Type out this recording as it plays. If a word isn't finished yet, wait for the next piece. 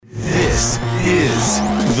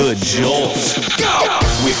The Jolt. Go!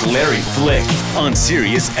 With Larry Flick on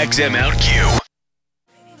Sirius XM OutQ.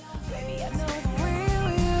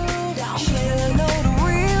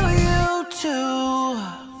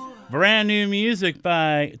 Brand new music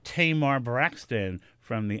by Tamar Braxton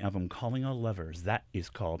from the album Calling All Lovers. That is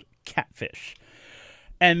called Catfish.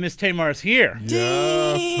 And Miss Tamar is here.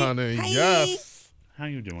 Yes, honey. Hi. Yes. How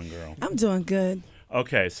you doing, girl? I'm doing good.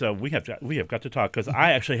 Okay, so we have got to talk because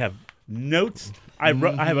I actually have notes. I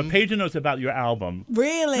have a page of notes about your album.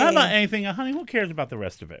 Really? Not about anything, honey. Who cares about the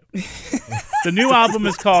rest of it? The new album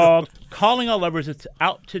is called Calling All Lovers. It's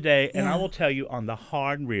out today, and I will tell you on the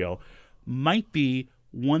hard reel, might be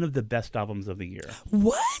one of the best albums of the year.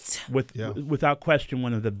 What? Without question,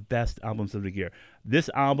 one of the best albums of the year. This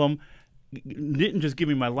album didn't just give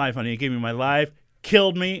me my life, honey. It gave me my life,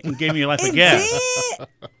 killed me, and gave me a life again. Did?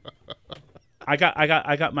 I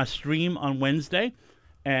got my stream on Wednesday,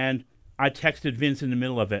 and I texted Vince in the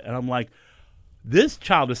middle of it, and I'm like, this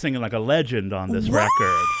child is singing like a legend on this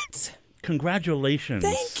record. Congratulations.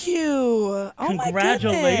 Thank you. Oh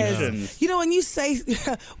Congratulations. My goodness. You know, when you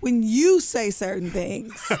say certain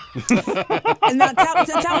things, and now tell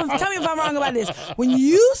me if I'm wrong about this. When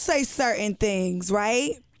you say certain things,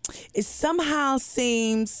 right, it somehow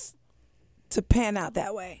seems to pan out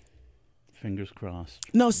that way. Fingers crossed.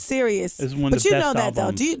 No, serious. It's one of but the you best know that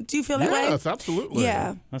albums. though. Do you feel that way? Yes, absolutely.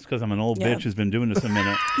 Yeah. That's because I'm an old bitch who's been doing this a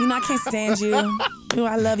minute. You know, I can't stand you. You know,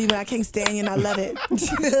 I love you, but I can't stand you, and I love it.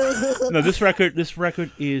 No, this record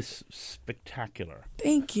is spectacular.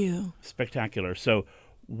 Thank you. Spectacular. So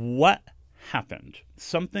what happened?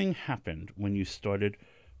 Something happened when you started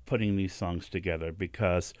putting these songs together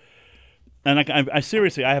because, and I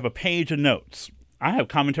seriously, I have a page of notes. I have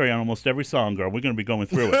commentary on almost every song, girl. We're going to be going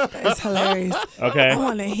through it. That's hilarious. Okay? I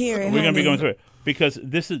want to hear it. We're going to be going through it because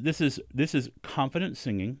this is confident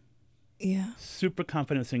singing. Yeah. Super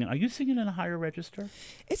confident singing. Are you singing in a higher register?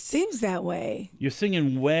 It seems that way. You're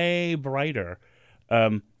singing way brighter.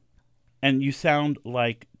 And you sound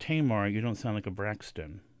like Tamar. You don't sound like a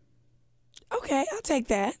Braxton. Okay, I'll take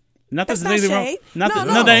that. That's not shade. No,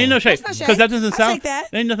 No, that ain't no shade. that's not shade. Because that doesn't I'll sound. take that.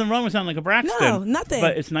 There ain't nothing wrong with sounding like a Braxton. No, nothing.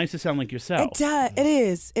 But it's nice to sound like yourself. It does. It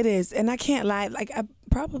is. It is. And I can't lie. Like, I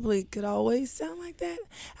probably could always sound like that.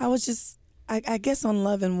 I was just, I guess on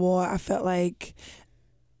Love and War, I felt like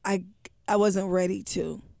I wasn't ready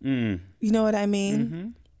to. You know what I mean? Mm-hmm.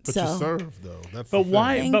 But you served, though. That's but the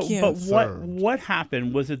why? thing. But what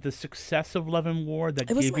happened? Was it the success of Love and War that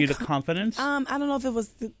gave you the confidence? I don't know if it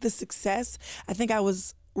was the success. I think I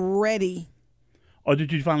was ready. Or did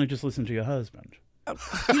you finally just listen to your husband?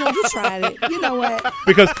 You know, you tried it. You know what?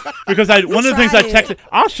 Because one of the things I texted,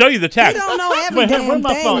 I'll show you the text. You don't know every damn where's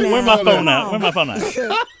my thing phone? now. Where's my phone Come at? on. Where's my phone at?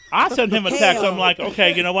 I sent him a text. I'm like,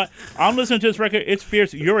 okay, you know what? I'm listening to this record. It's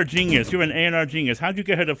fierce. You're a genius. You're an A&R genius. How'd you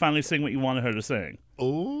get her to finally sing what you wanted her to sing?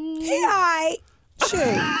 Ooh. He all right. Sure.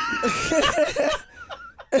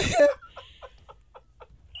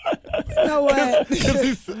 You know what?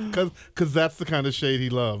 Because that's the kind of shade he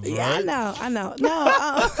loves, right? Yeah, I know.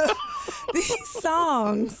 No, these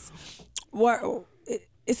songs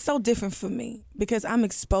it's so different for me because I'm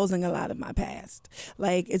exposing a lot of my past.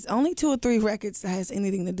 Like, it's only 2 or 3 records that has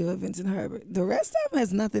anything to do with Vincent Herbert. The rest of them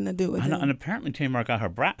has nothing to do with him. And apparently Tamar got her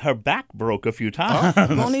back broke a few times.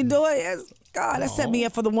 Only do it as God. That set me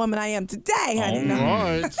up for the woman I am today, honey.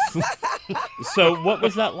 All right. So what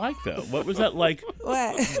was that like, though? What was that like?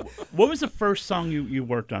 What? What was the first song you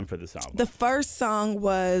worked on for this album? The first song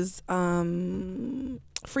was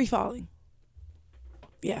Free Falling.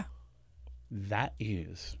 Yeah. That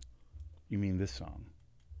is, you mean this song?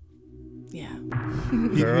 Yeah.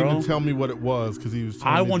 He didn't even tell me what it was because he was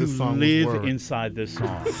telling I me want this to song live was word. inside this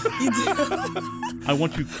song. You do? I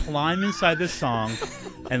want to climb inside this song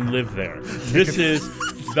and live there. This is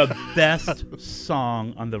the best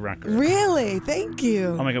song on the record. Really? Thank you.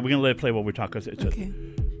 Oh my God, we're gonna let it play while we talk. Okay.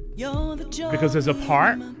 Because there's a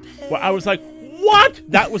part where I was like, "What?"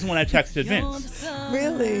 That was when I texted Vince.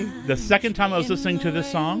 Really? The second time I was listening to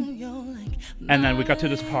this song, and then we got to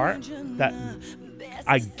this part that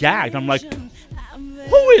I gagged. I'm like,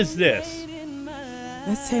 "Who is this?"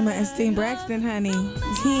 That's Tamar and Braxton, honey.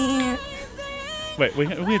 Wait, we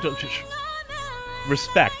have to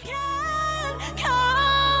respect.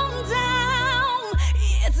 Calm down.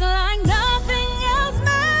 It's like nothing else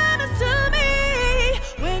matters to me.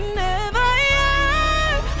 Whenever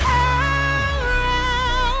you're around,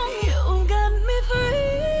 you got me free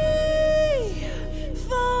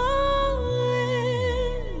falling.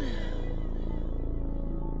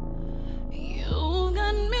 You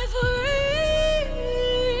got me free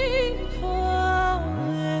falling.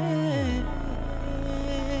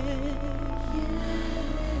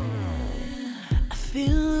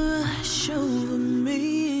 feel a rush over me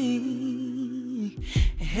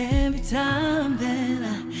every time that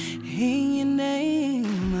I hear your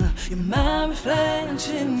name. You're my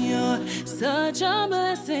reflection, you're such a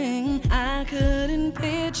blessing. I couldn't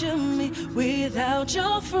picture me without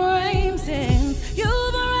your frame. Since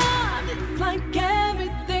you've arrived, it's like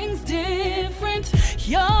everything's different.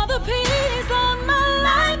 You're the piece of my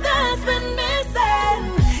life that's been missing.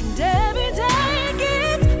 And every day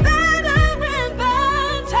gets better and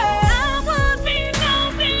better. I would be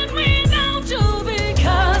nothing without you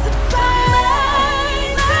because it's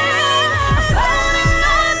amazing. I'm falling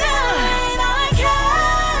under and I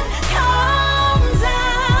can't calm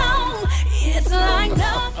down. It's like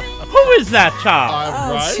nothing. Who is that child?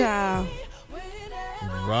 Oh, Right? child.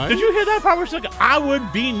 Right? Did you hear that part where she's like, I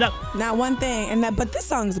would be not. Not one thing, but this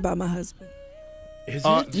song is about my husband. Is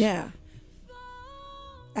it? Yeah,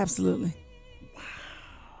 absolutely.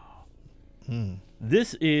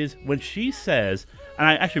 This is when she says, and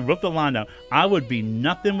I actually wrote the line down, I would be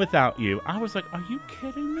nothing without you. I was like, are you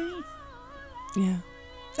kidding me? Yeah,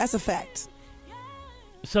 that's a fact.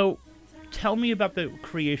 So tell me about the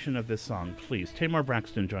creation of this song, please. Tamar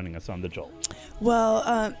Braxton joining us on The Jolt. Well,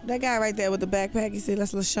 that guy right there with the backpack, you see,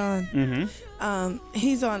 that's LaShawn. Mm-hmm.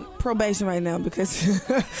 He's on probation right now because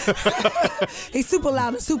he's super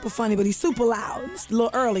loud and super funny, but he's super loud. It's a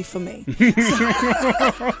little early for me. So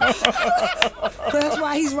that's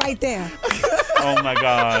why he's right there. Oh, my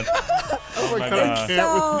God. Oh, my God.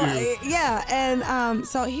 So, yeah, and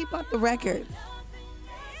so he bought the record.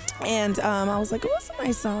 And I was like, oh, it's a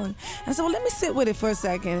nice song. And so, well, let me sit with it for a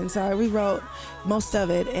second. And so I rewrote most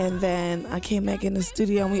of it. And then I came back in the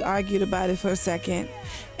studio and we argued about it for a second.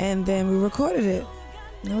 And then we recorded it.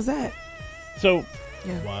 And that was that. So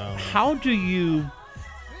Yeah. Wow. how do you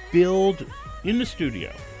build in the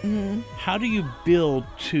studio? Mm-hmm. How do you build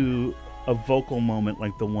to a vocal moment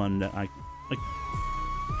like the one that I like?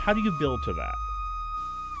 How do you build to that?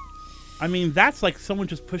 I mean, that's like someone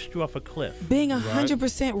just pushed you off a cliff. Being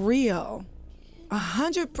 100% real.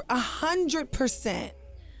 100%.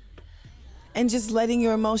 And just letting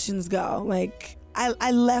your emotions go. Like,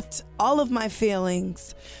 I left all of my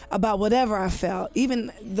feelings about whatever I felt,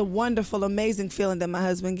 even the wonderful, amazing feeling that my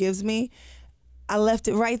husband gives me, I left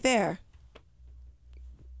it right there.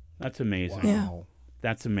 That's amazing. Yeah.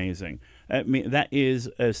 That's amazing. I mean, that is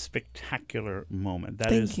a spectacular moment.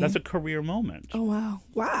 Thank you. That's a career moment. Oh, wow.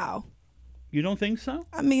 Wow. You don't think so?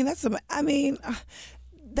 I mean, that's not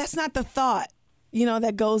the thought,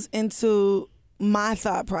 that goes into my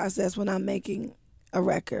thought process when I'm making a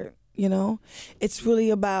record, It's really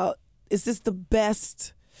about, is this the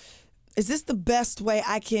best way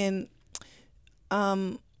I can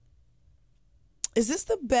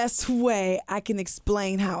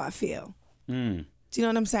explain how I feel? Do you know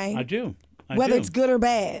what I'm saying? I do. Whether it's good or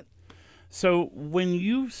bad. So when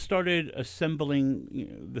you started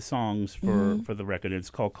assembling the songs for the record, it's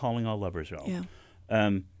called Calling All Lovers, Y'all. Yeah.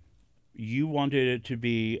 You wanted it to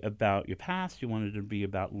be about your past. You wanted it to be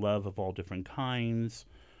about love of all different kinds.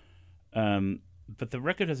 But the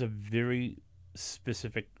record has a very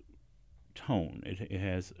specific tone. It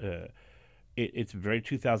has it's very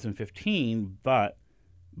 2015, but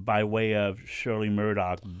by way of Shirley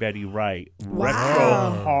Murdoch, Betty Wright,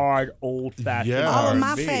 retro, hard, old-fashioned Yeah. All of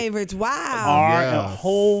my R&B. favorites. Wow. A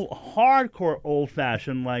whole hardcore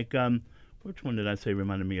old-fashioned, like, which one did I say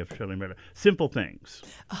reminded me of Shirley Murdoch? Simple Things,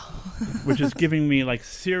 which is giving me, like,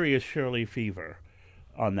 serious Shirley fever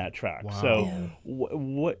on that track. Wow. So, Yeah.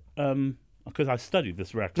 because I studied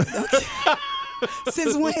this record.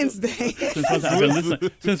 Since Wednesday.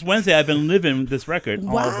 Since Wednesday, I've been living this record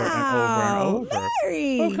over and over and over.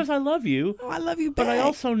 Larry. Well, because I love you. Oh, I love you back. But I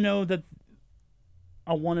also know that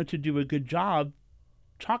I wanted to do a good job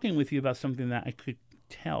talking with you about something that I could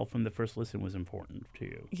tell from the first listen was important to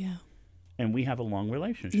you. Yeah. And we have a long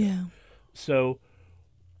relationship. Yeah. So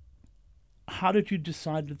how did you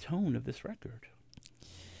decide the tone of this record?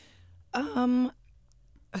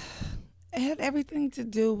 It had everything to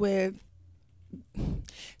do with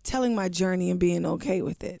telling my journey and being okay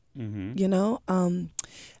with it. Mm-hmm.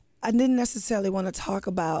 I didn't necessarily want to talk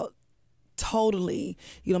about totally,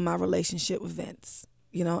 my relationship with Vince.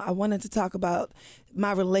 I wanted to talk about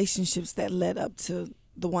my relationships that led up to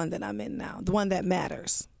the one that I'm in now, the one that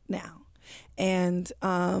matters now. And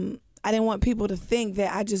I didn't want people to think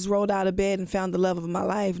that I just rolled out of bed and found the love of my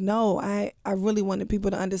life. No, I really wanted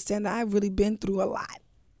people to understand that I've really been through a lot,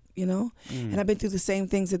 and I've been through the same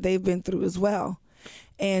things that they've been through as well.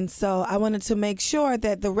 And so I wanted to make sure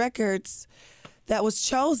that the records that was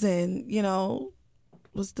chosen,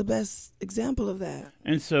 was the best example of that.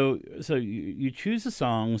 And so you choose the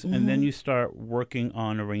songs, and then you start working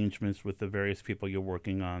on arrangements with the various people you're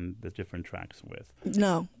working on the different tracks with.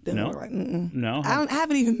 No, didn't No? work right. Mm-mm. No? I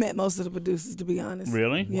haven't even met most of the producers, to be honest.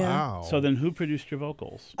 Really? Yeah. Wow. So then who produced your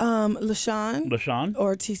vocals? LaShawn LaShawn?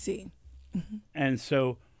 or TC. And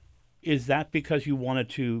so is that because you wanted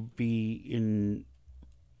to be in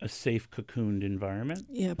a safe, cocooned environment?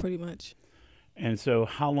 Yeah, pretty much. And so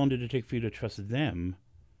how long did it take for you to trust them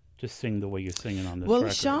to sing the way you're singing on this Well,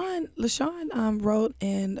 record? LaShawn wrote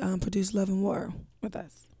and produced Love and War with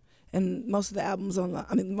us, and most of the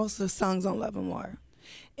most of the songs on Love and War,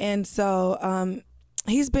 and so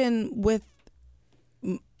he's been with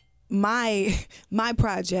my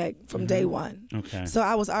project from day one. Okay. So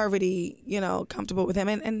I was already comfortable with him,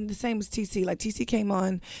 and the same as TC. Like TC came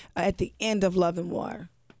on at the end of Love and War,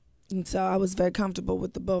 and so I was very comfortable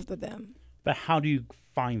with the both of them. But how do you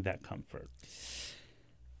find that comfort?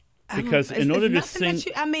 I don't- Because in it's order to nothing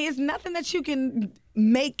sing... that it's nothing that you can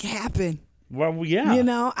make happen. Well, yeah. I don't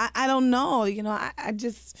know. I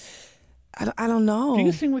don't know. Do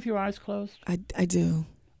you sing with your eyes closed? I do.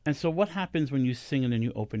 And so what happens when you sing and then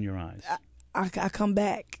you open your eyes? I come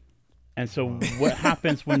back. And so what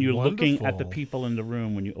happens when you're looking at the Wonderful. people in the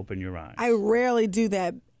room when you open your eyes? I rarely do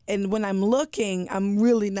that. And when I'm looking, I'm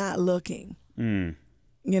really not looking. Mm.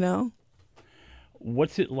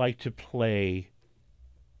 What's it like to play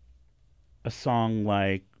a song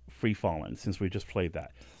like Free Fallin', since we just played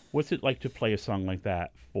that? What's it like to play a song like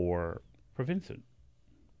that for Vincent?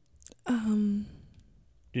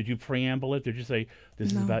 Did you preamble it? Did you say, this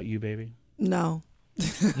is No. about you, baby? No.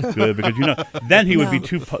 Good, because then he would be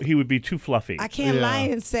No. he would be too fluffy. I can't Yeah. lie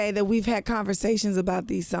and say that we've had conversations about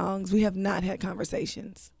these songs. We have not had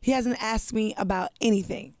conversations. He hasn't asked me about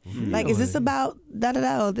anything. Like, is this about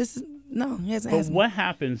da-da-da? Or this is... No, he hasn't But asked me. what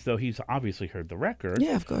happens, though? He's obviously heard the record.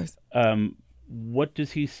 Yeah, of course. What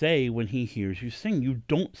does he say when he hears you sing? You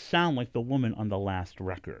don't sound like the woman on the last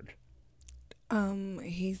record.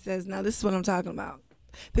 He says, now this is what I'm talking about.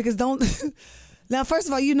 Because don't... Now, first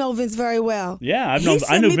of all, you know Vince very well. Yeah, He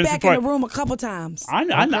sent I knew me Vince back before. in the room a couple times. I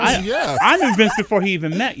Yes. knew Vince before he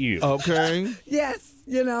even met you. Okay. Yes,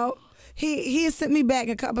 he has sent me back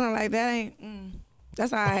a couple. I'm like, that ain't.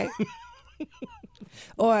 That's all right.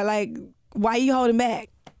 Or like, why you holding back?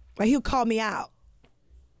 Like he'll call me out.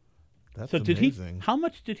 That's So amazing. how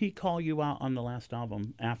much did he call you out on the last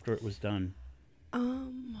album after it was done?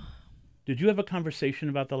 Did you have a conversation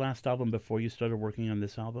about the last album before you started working on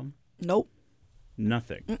this album? Nope.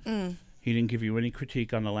 Nothing. He didn't give you any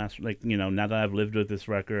critique on the last, now that I've lived with this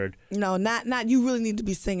record. No, not. You really need to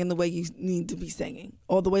be singing the way you need to be singing,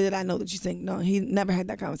 or the way that I know that you sing. No, he never had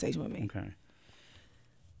that conversation with me. Okay.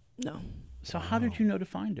 No. So how did you know to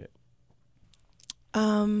find it?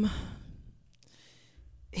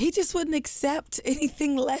 He just wouldn't accept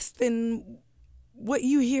anything less than what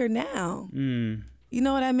you hear now. Mm. You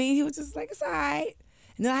know what I mean? He was just like, it's all right.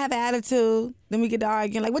 And then I have an attitude. Then we get to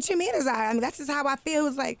arguing. Like, what you mean it's all right? I mean, that's just how I feel.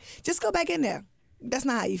 It's like, just go back in there. That's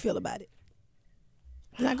not how you feel about it.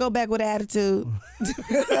 Then I go back with attitude.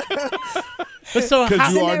 But so Could how,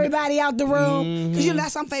 you Send are- everybody out the room. Because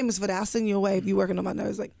that's I'm famous for that. I'll send you away if you're working on my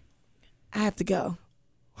nerves. Like, I have to go.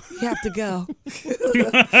 You have to go.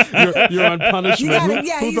 You're on punishment. You gotta-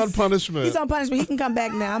 yeah, Who's he's- on punishment? He's on punishment. He can come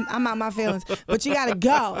back now. I'm out my feelings. But you got to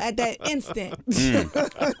go at that instant.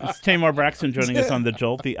 It's Tamar Braxton joining us on The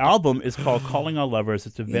Jolt. The album is called Calling All Lovers.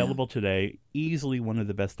 It's available today. Easily one of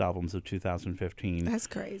the best albums of 2015. That's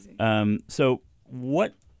crazy. So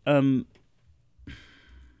what...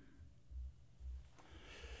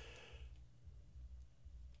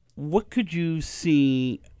 what could you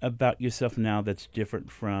see about yourself now that's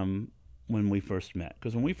different from when we first met?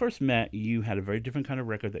 Because when we first met, you had a very different kind of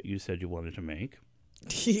record that you said you wanted to make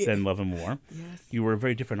Yeah. than Love and War. Yes. You were a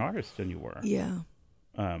very different artist than you were. Yeah.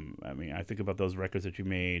 I mean, I think about those records that you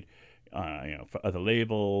made, for other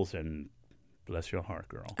labels, and bless your heart,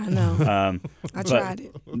 girl. I know. I tried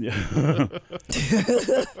it.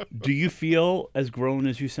 Do you feel as grown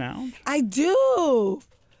as you sound? I do.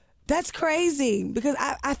 That's crazy because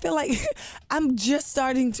I feel like I'm just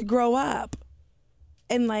starting to grow up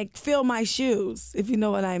and like fill my shoes, if you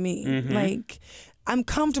know what I mean. Mm-hmm. Like I'm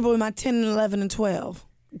comfortable in my 10 and 11 and 12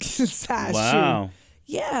 size Wow. shoe.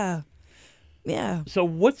 Yeah. Yeah. So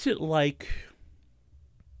what's it like?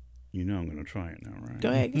 I'm going to try it now, right? Go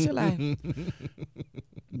ahead, get your line.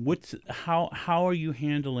 How are you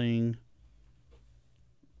handling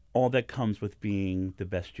all that comes with being the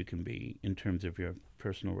best you can be in terms of your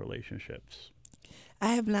personal relationships? I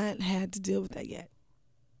have not had to deal with that yet.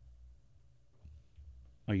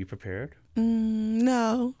 Are you prepared?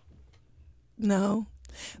 No.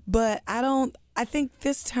 But I think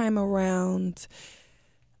this time around,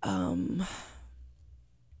 it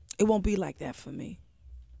won't be like that for me.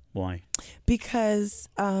 Why? Because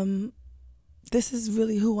this is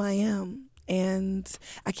really who I am. And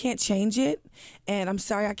I can't change it. And I'm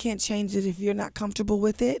sorry I can't change it if you're not comfortable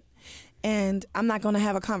with it. And I'm not going to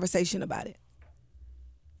have a conversation about it.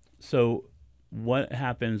 So what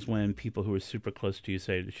happens when people who are super close to you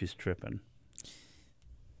say that she's tripping?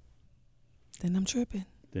 Then I'm tripping.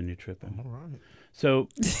 Then you're tripping. All right. So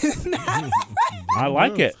I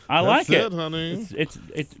like it. I That's like it. it, honey. It's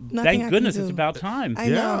Nothing I thank can goodness do. it's about time. I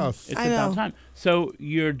know. Yes. It's I about know. time. So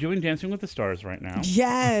you're doing Dancing with the Stars right now.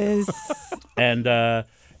 Yes. And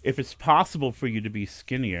if it's possible for you to be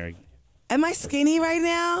skinnier, Am I skinny right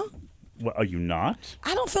now? what, are you not?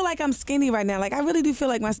 I don't feel like I'm skinny right now. Like, I really do feel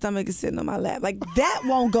like my stomach is sitting on my lap. Like, that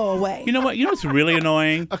won't go away. You know what? You know what's really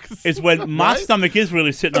annoying is when my Right? stomach is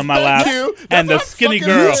really sitting on my lap, you. and the That's skinny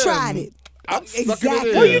fucking girl. You tried it. I'm sucking it Exactly.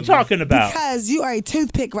 in. What are you talking about? Because you are a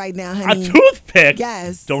toothpick right now, A honey. toothpick?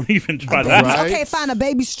 Yes. Don't even try that. Right? Okay, fine, a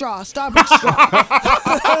baby straw, Starbucks straw.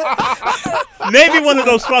 Maybe one of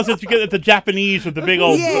those straws that you get at the Japanese with the big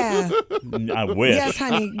old. Yeah. I wish. Yes,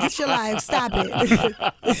 honey. Get your life. Stop it.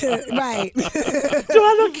 Right. Do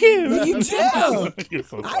I look cute? You do. You're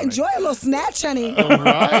so I funny. enjoy a little snatch, honey.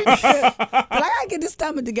 Right? But I gotta get this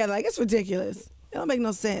stomach together. Like, it's ridiculous. It don't make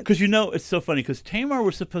no sense. Because you know, it's so funny because Tamar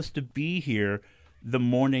was supposed to be here the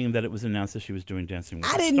morning that it was announced that she was doing Dancing with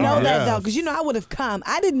I the didn't Stars. know that, yes. though, because, I would have come.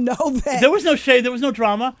 I didn't know that. There was no shade. There was no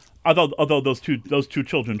drama. Although those two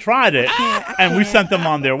children tried it, and we sent them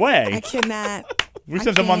on their I way. cannot. We I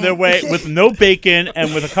sent them on their can't. way with no bacon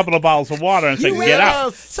and with a couple of bottles of water and said, You "Get ready?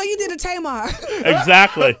 out!" So you did a Tamar.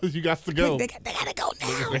 Exactly. You got to go. They gotta go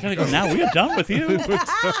now. We gotta go now. We are done with you,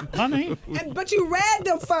 honey. But you read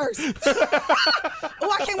them first.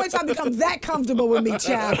 Oh, I can't wait till I become that comfortable with me,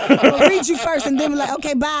 child. I'll read you first and then be like,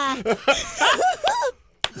 okay, bye.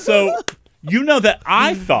 So you know that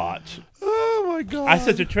I thought. Oh my God. I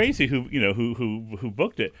said to Tracy, who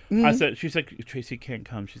booked it. Mm-hmm. I said, she's like, Tracy can't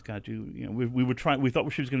come. She's got to do. We were trying. We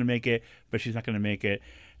thought she was going to make it, but she's not going to make it.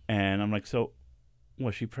 And I'm like, so,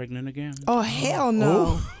 was she pregnant again? Oh, hell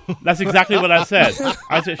no. That's exactly what I said.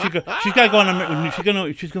 I said she's got to go on.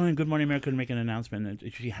 She's going to Good Morning America to make an announcement,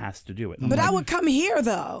 and she has to do it. But I would come here,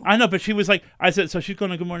 though. I know, but she was like, I said, so she's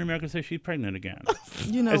going to Good Morning America and say she's pregnant again.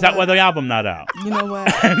 You know Is that why what? the album not out? You know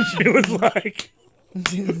what? And she was like,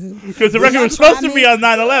 because the record y'all was supposed try to me? be on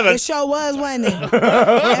 9/11. It sure was, wasn't it? And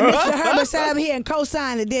Mr. Herbert sat up here and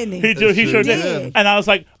co-signed it, didn't he? He sure did. did. And I was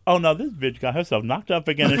like, oh no, this bitch got herself knocked up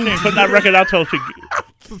again. And she ain't putting that record out till she.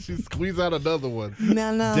 She squeezed out another one.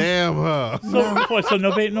 No. Damn her. So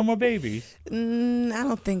no more babies. I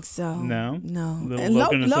don't think so. No? No. Little And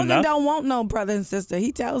Logan is Logan enough? don't want no brother and sister.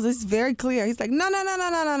 He tells us very clear. He's like, no.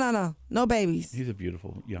 No babies. He's a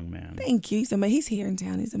beautiful young man. Thank you. He's here in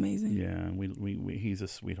town. He's amazing. Yeah, we he's a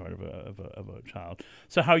sweetheart of a child.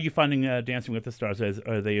 So how are you finding Dancing with the Stars?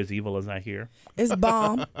 Are they as evil as I hear? It's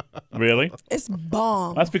bomb. Really? It's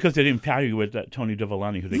bomb. That's because they didn't pair you with that Tony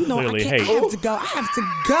Dovolani, who they clearly I hate. have to go. I have to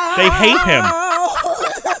go. They hate him.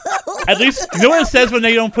 At least, you know what it says when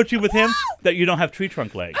they don't put you with him? That you don't have tree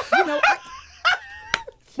trunk legs.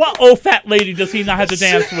 What old fat lady does he not have to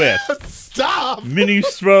dance with? Stop. Mini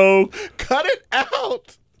stroke. Cut it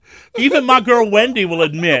out. Even my girl Wendy will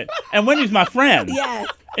admit, and Wendy's my friend. Yes.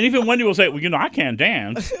 And even Wendy will say, well, I can't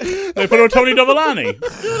dance. They put her with Tony Dovolani.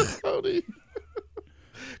 Cody.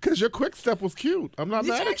 Because your quick step was cute. I'm not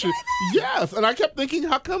mad you at you. Yes. And I kept thinking,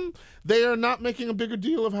 how come they are not making a bigger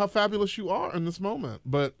deal of how fabulous you are in this moment?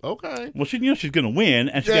 But okay. Well, she's going to win,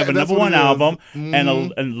 and she's Yeah, going to have a that's number what one it is. album, Mhm. and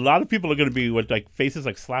a lot of people are going to be with like faces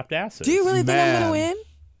like slapped asses. Do you really think I'm Man. gonna win?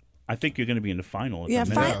 I think you're going to be in the final. At Yeah,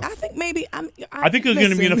 the fine. minute. I think maybe I think you're going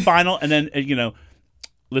to be in the listen. final, and then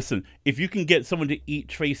listen, if you can get someone to eat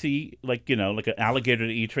Tracy, like an alligator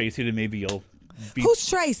to eat Tracy, then maybe you'll beat Who's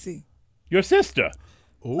Tracy? your sister.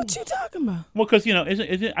 What you talking about? Well, because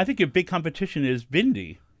isn't I think your big competition is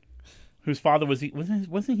Bindi, whose father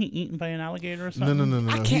wasn't he eaten by an alligator or something? No.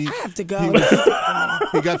 I can't. I have to go.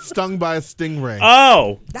 He got stung by a stingray.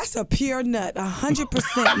 Oh, That's a pure nut,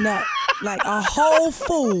 100% nut, like a whole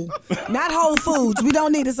fool, not Whole Foods. We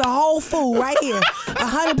don't need it's a whole fool right here,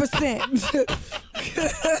 100%.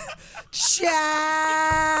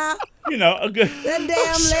 Child, a good. that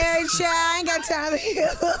damn Larry child I ain't got time to hear.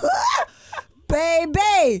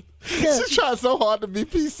 Baby. She tried so hard to be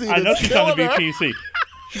PC. I know It's she's trying to be killing her. PC.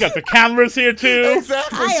 She got the cameras here too.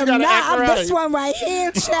 Exactly. I She am gotta not. act I'm right. this one right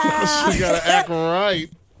here, child. She gotta act right.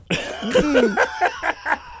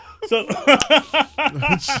 So,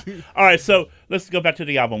 all right. So let's go back to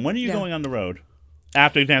the album. When are you Yeah. going on the road?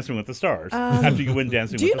 After Dancing with the Stars. After you win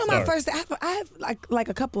Dancing Do with you the know Stars. my first? I have like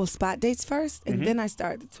a couple of spot dates first, and then I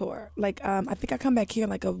start the tour. Like I think I come back here in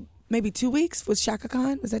like maybe 2 weeks with Shaka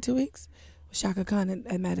Khan. Was that 2 weeks? With Shaka Khan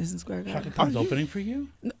at Madison Square Garden. Shaka Khan's opening for you?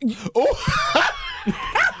 Oh,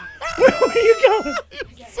 Where are you going?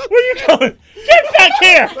 Where are you going? Get back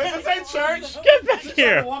here! wait, this ain't church. Get back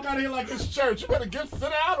here! Walk out here like it's church. You better sit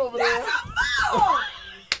down over there.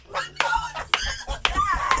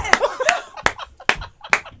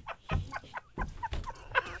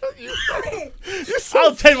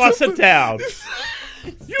 I'll tell you what, sit down.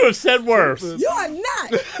 You have said worse. You are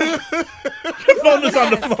not. Your phone is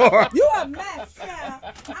on the floor. You are a mess, child.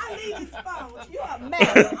 I leave these phones. You are a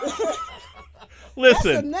mess. That's a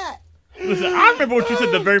Listen, nut. I remember what you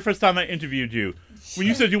said the very first time I interviewed you. When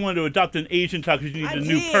you said you wanted to adopt an Asian child because you needed a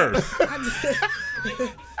new purse.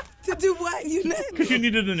 To do what? You Because you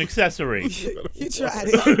needed an accessory. You tried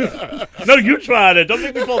it. No, you tried it. Don't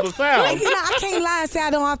make me pull the sound. You know, I can't lie and say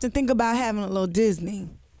I don't often think about having a little Disney.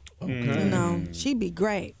 Okay. You know, she'd be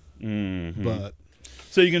great. But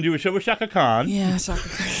So you're going to do a show with Shaka Khan. Yeah,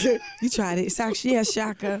 Shaka. You tried it.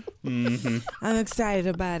 Shaka. I'm excited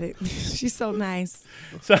about it. She's so nice.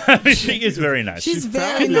 So she is very nice. She's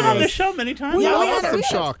very She's been on the nice. show many times. Yeah, I we love had, some we,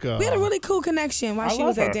 had, Shaka. we had a really cool connection while I she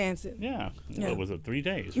was love at her. dancing. Yeah. Yeah. Well, was it 3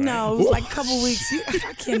 days? Right? No, it was like a couple weeks.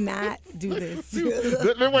 I cannot do this.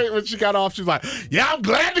 Then wait, when she got off, she's like, "Yeah, I'm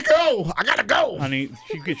glad to go. I gotta go." Honey,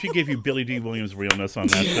 she gave you Billy D. Williams realness on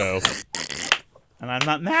that show. And I'm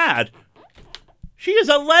not mad. She is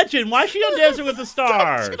a legend. Why is she on Dancing with the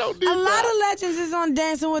Stars? She don't need A lot that. of legends is on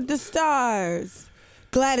Dancing with the Stars.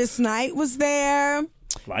 Gladys Knight was there.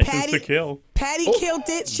 License to Kill. Patty killed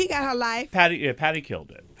it. She got her life. Patty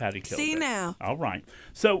killed it. Patty killed it. See now. All right.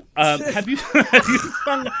 So, have you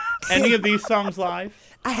sung any of these songs live?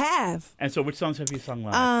 I have. And so, which songs have you sung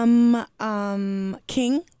live?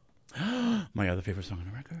 King. My other favorite song on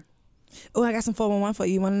the record. Oh, I got some 411 for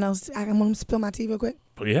you. You want to know? I want to spill my tea real quick.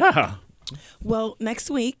 But yeah. Well, next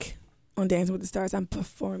week on Dancing with the Stars, I'm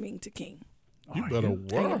performing to King. You better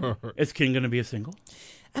work. Is King going to be a single?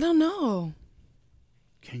 I don't know.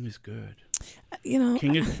 King is good. You know.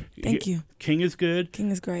 King is. Thank you. King is good. King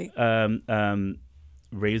is great.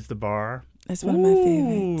 Raise the Bar. That's one of my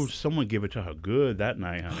favorites. Ooh, someone give it to her good that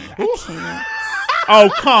night, honey. I can't. Oh,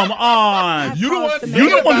 come on. You the one.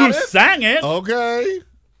 You're the one who about it. sang it. Okay.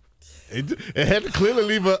 It had to clearly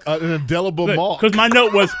leave an indelible mark. Because my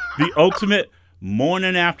note was the ultimate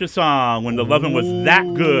morning after song when the loving was that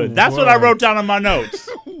good. That's what I wrote down on my notes.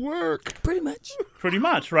 Work. Pretty much. Pretty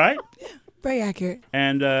much, right? Very accurate.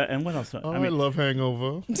 And what else? Oh, I love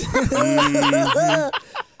Hangover.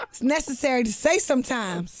 It's necessary to say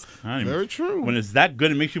sometimes. Very true. When it's that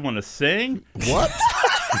good, it makes you want to sing. What?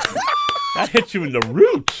 That hits you in the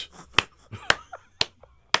root.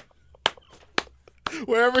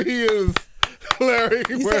 Wherever he is, Larry.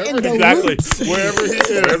 You said Wherever in the Exactly. roots. wherever he is.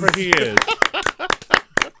 Wherever he is.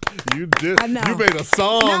 You did. I know. You made a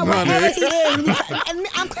song, Now, wherever honey. he is, and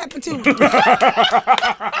I'm clapping too.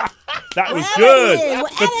 That was Wherever good. he is,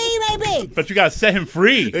 wherever he may be. But you got to set him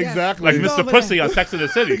free. Exactly. Like Go Mr. over Pussy there. on Sex and the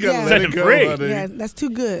City. gotta let Set it him go, free. honey. Yeah, that's too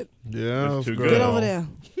good. Yeah, That's too girl. good. Get over there.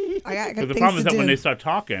 I got But things the problem is to that when do. they start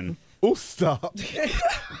talking, Oh, stop.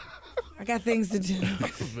 I got things to do.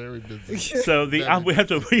 Very busy. so the we have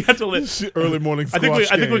to let. Early morning I think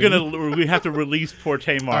squash we we have to release poor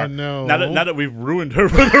Tamar. I know. Now that we've ruined her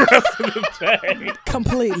for the rest of the day.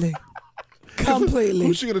 Completely.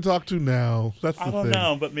 Who's she gonna talk to now? That's the I don't thing.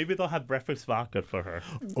 know, but maybe they'll have breakfast vodka for her.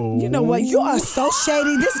 Oh. You know what? You are so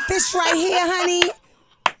shady. This fish right here, honey.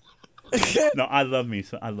 No, I love me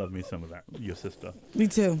some of that. Your sister. Me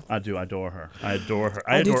too. I do. I adore her. I adore her.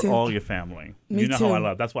 I do adore too. all your family. Me You know too. how I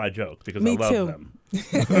love. That's why I joke because Me I love too. them.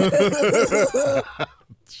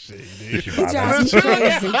 Shady. Did she He buy that? drives me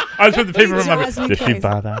crazy. I just put the paper in my drives me Did she crazy.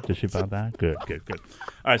 buy that? Did she buy that? Good. All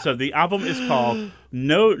right, so the album is called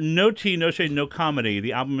No Tea, No Shade, No Comedy.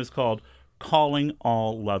 The album is called Calling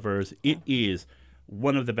All Lovers. It is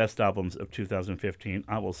one of the best albums of 2015.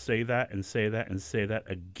 I will say that and say that and say that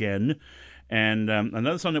again. And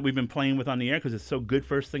another song that we've been playing with on the air because it's so good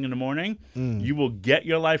first thing in the morning. You will get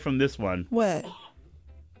your life from this one. What?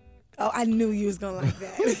 Oh, I knew you was gonna like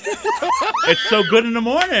that. It's so good in the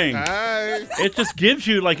morning. Hi. It just gives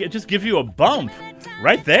you a bump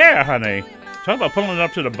right there, honey. Talk about pulling it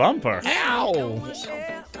up to the bumper. Ow.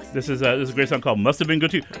 This is a great song called "Must Have Been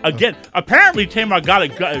Good to You." Again, apparently Tamar got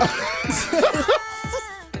it.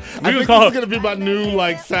 I think call this her. is gonna be my new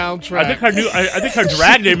soundtrack. I think her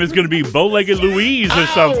drag name is going to be Bow-Legged Louise or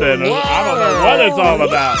something. I don't know what it's all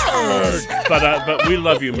about. But we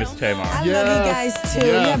love you, Miss Tamar. I love you guys too.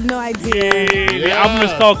 You have no idea. The album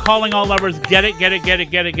is called Calling All Lovers. Get it.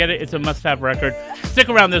 It's a must-have record. Stick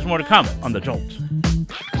around. There's more to come on The Jolt.